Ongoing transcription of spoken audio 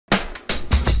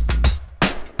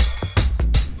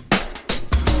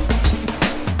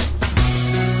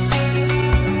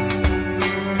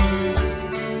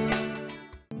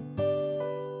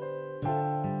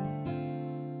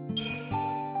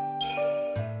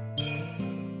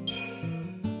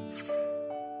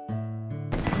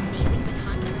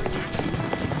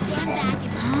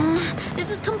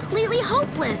completely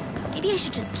hopeless. Maybe I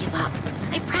should just give up.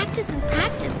 I practice and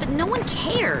practice, but no one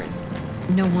cares.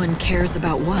 No one cares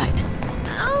about what?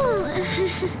 Oh,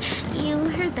 you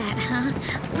heard that, huh?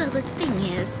 Well, the thing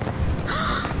is...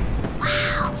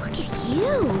 Wow, look at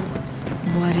you.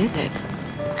 What is it?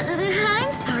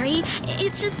 I'm sorry.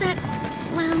 It's just that,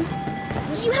 well,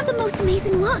 you have the most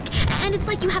amazing look. And it's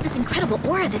like you have this incredible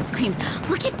aura that screams,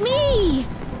 "Look at me!"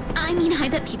 I mean, I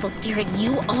bet people stare at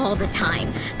you all the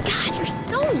time. God, you're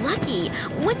so lucky.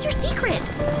 What's your secret?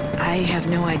 I have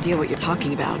no idea what you're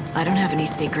talking about. I don't have any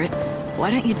secret. Why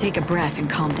don't you take a breath and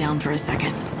calm down for a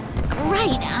second?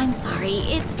 Right, I'm sorry.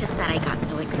 It's just that I got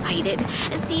so excited.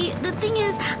 See, the thing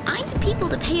is, I need people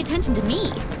to pay attention to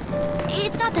me.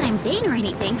 It's not that I'm vain or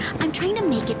anything. I'm trying to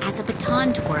make it as a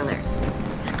baton twirler.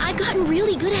 I've gotten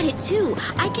really good at it too.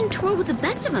 I can twirl with the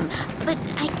best of them, but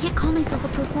I can't call myself a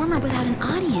performer without an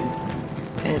audience.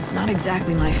 It's not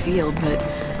exactly my field, but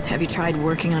have you tried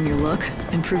working on your look?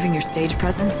 Improving your stage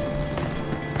presence?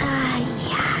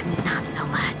 Yeah, not so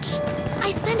much.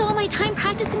 I spend all my time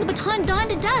practicing the baton dawn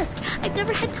to dusk. I've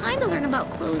never had time to learn about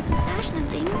clothes and fashion and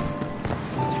things.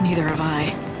 Neither have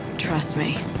I. Trust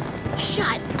me.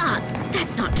 Shut up!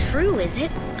 That's not true, is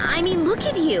it? I mean, look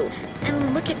at you,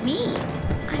 and look at me.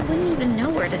 I wouldn't even know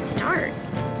where to start.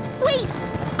 Wait!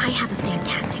 I have a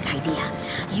fantastic idea.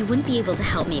 You wouldn't be able to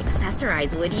help me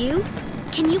accessorize, would you?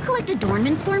 Can you collect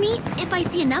adornments for me? If I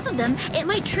see enough of them, it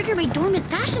might trigger my dormant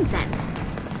fashion sense.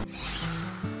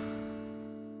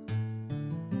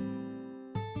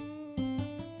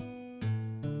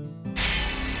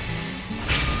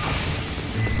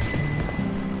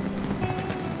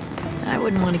 I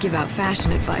wouldn't want to give out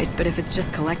fashion advice, but if it's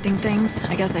just collecting things,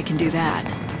 I guess I can do that.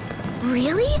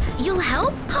 Really? You'll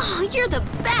help? Oh, you're the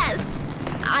best!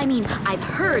 I mean, I've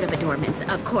heard of adornments,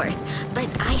 of course, but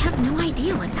I have no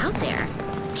idea what's out there.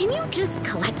 Can you just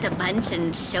collect a bunch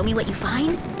and show me what you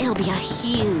find? It'll be a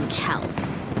huge help.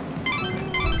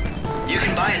 You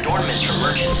can buy adornments from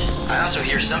merchants. I also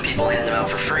hear some people hand them out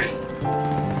for free.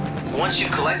 Once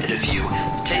you've collected a few,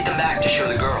 take them back to show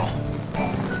the girl.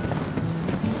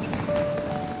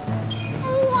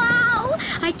 Wow!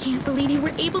 I can't believe you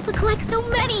were able to collect so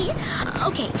many!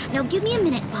 Okay, now give me a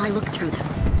minute while I look through them.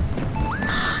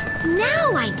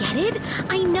 Now I get it!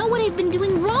 I know what I've been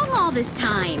doing wrong all this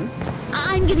time.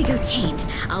 I'm gonna go change.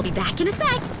 I'll be back in a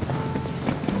sec.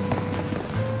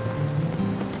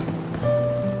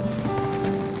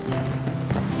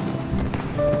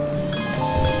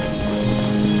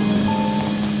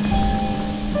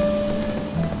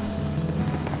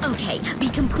 Okay, be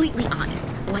completely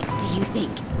honest. What do you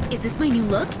think? Is this my new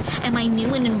look? Am I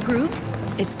new and improved?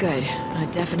 It's good. A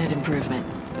definite improvement.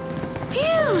 Phew,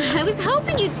 I was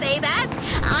hoping you'd say that.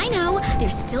 I know,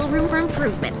 there's still room for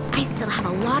improvement. I still have a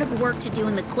lot of work to do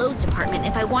in the clothes department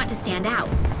if I want to stand out.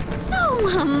 So,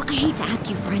 I hate to ask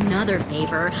you for another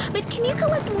favor, but can you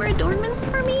collect more adornments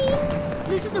for me?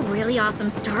 This is a really awesome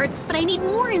start, but I need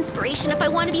more inspiration if I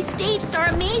want to be stage star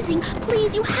amazing.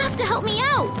 Please, you have to help me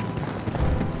out.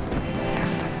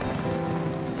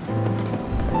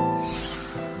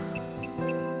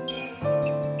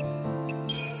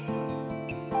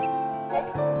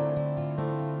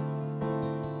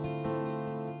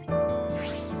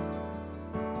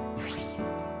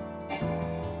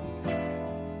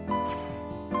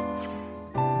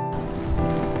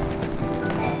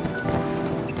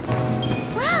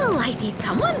 I see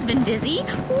someone's been busy.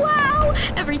 Wow!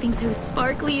 Everything's so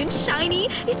sparkly and shiny.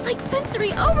 It's like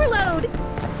sensory overload.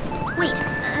 Wait,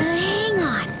 hang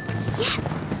on.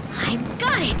 Yes, I've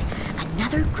got it.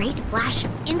 Another great flash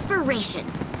of inspiration.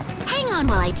 Hang on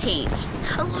while I change.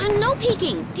 Oh, no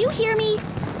peeking. Do you hear me?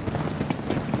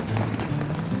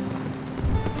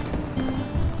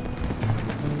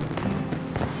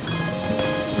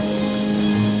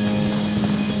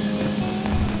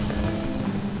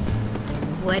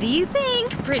 What do you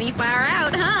think? Pretty far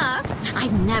out, huh?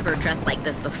 I've never dressed like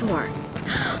this before.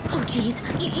 Oh, geez.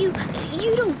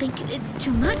 You don't think it's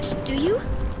too much, do you?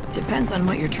 Depends on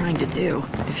what you're trying to do.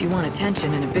 If you want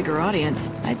attention and a bigger audience,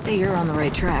 I'd say you're on the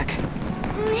right track.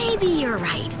 Maybe you're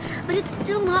right, but it's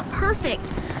still not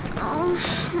perfect. Oh,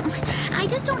 I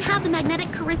just don't have the magnetic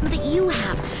charisma that you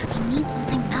have. I need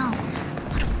something else.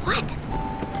 But what?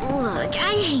 Look,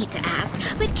 I hate to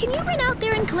ask, but can you run out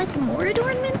there and collect more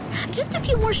adornments? Just a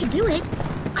few more should do it.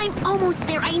 I'm almost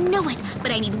there, I know it,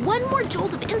 but I need one more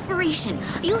jolt of inspiration.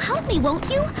 You'll help me, won't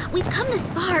you? We've come this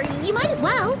far, you might as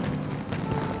well.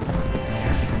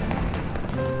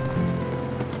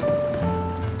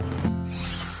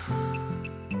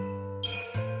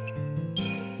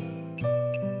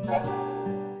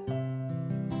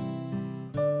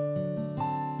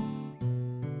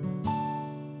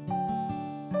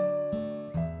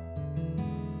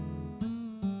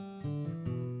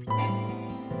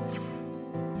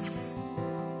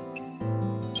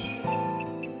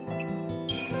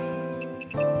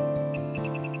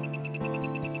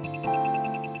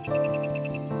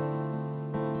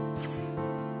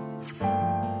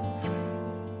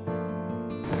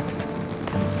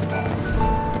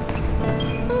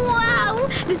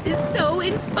 This is so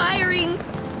inspiring.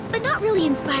 But not really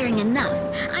inspiring enough.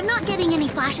 I'm not getting any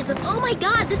flashes of, oh my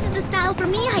god, this is the style for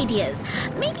me ideas.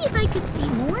 Maybe if I could see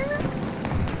more?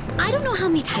 I don't know how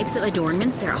many types of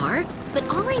adornments there are, but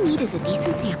all I need is a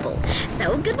decent sample.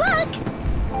 So good luck!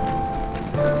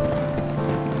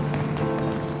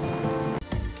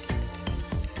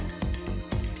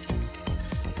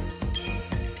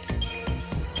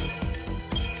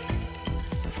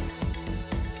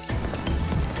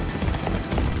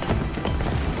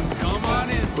 Come on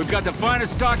in. We've got the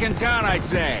finest stock in town, I'd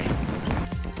say.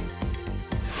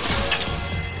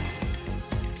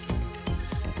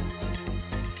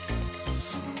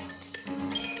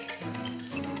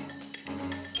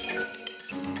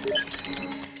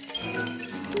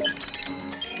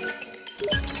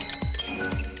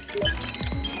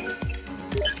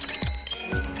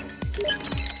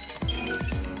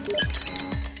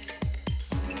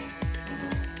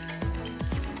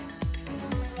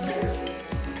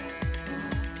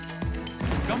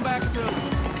 Come back soon.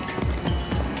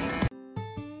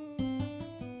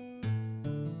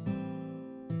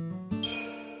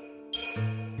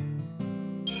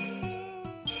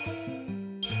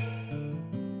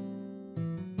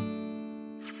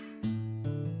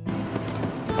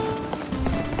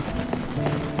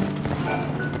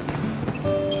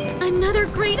 Another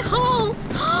great haul!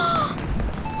 Oh,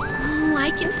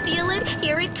 I can feel it.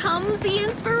 Here it comes, the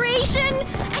inspiration.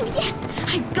 And yes,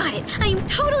 I've got it. I am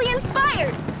totally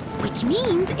inspired. Which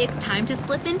means it's time to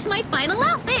slip into my final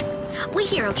outfit. Wait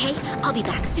here, okay? I'll be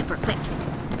back super quick.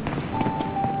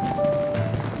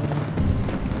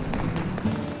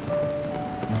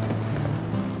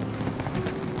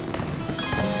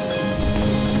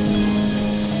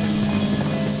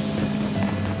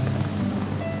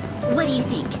 What do you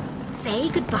think? Say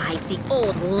goodbye to the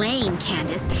old lame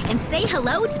Candace and say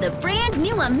hello to the brand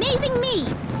new amazing me!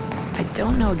 I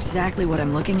don't know exactly what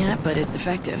I'm looking at, but it's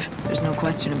effective. There's no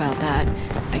question about that.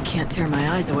 I can't tear my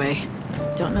eyes away.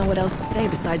 Don't know what else to say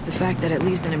besides the fact that it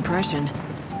leaves an impression.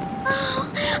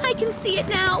 Oh, I can see it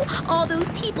now. All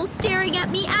those people staring at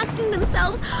me, asking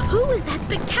themselves, who is that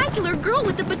spectacular girl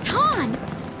with the baton?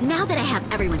 Now that I have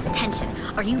everyone's attention,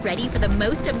 are you ready for the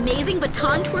most amazing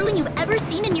baton twirling you've ever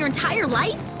seen in your entire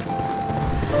life?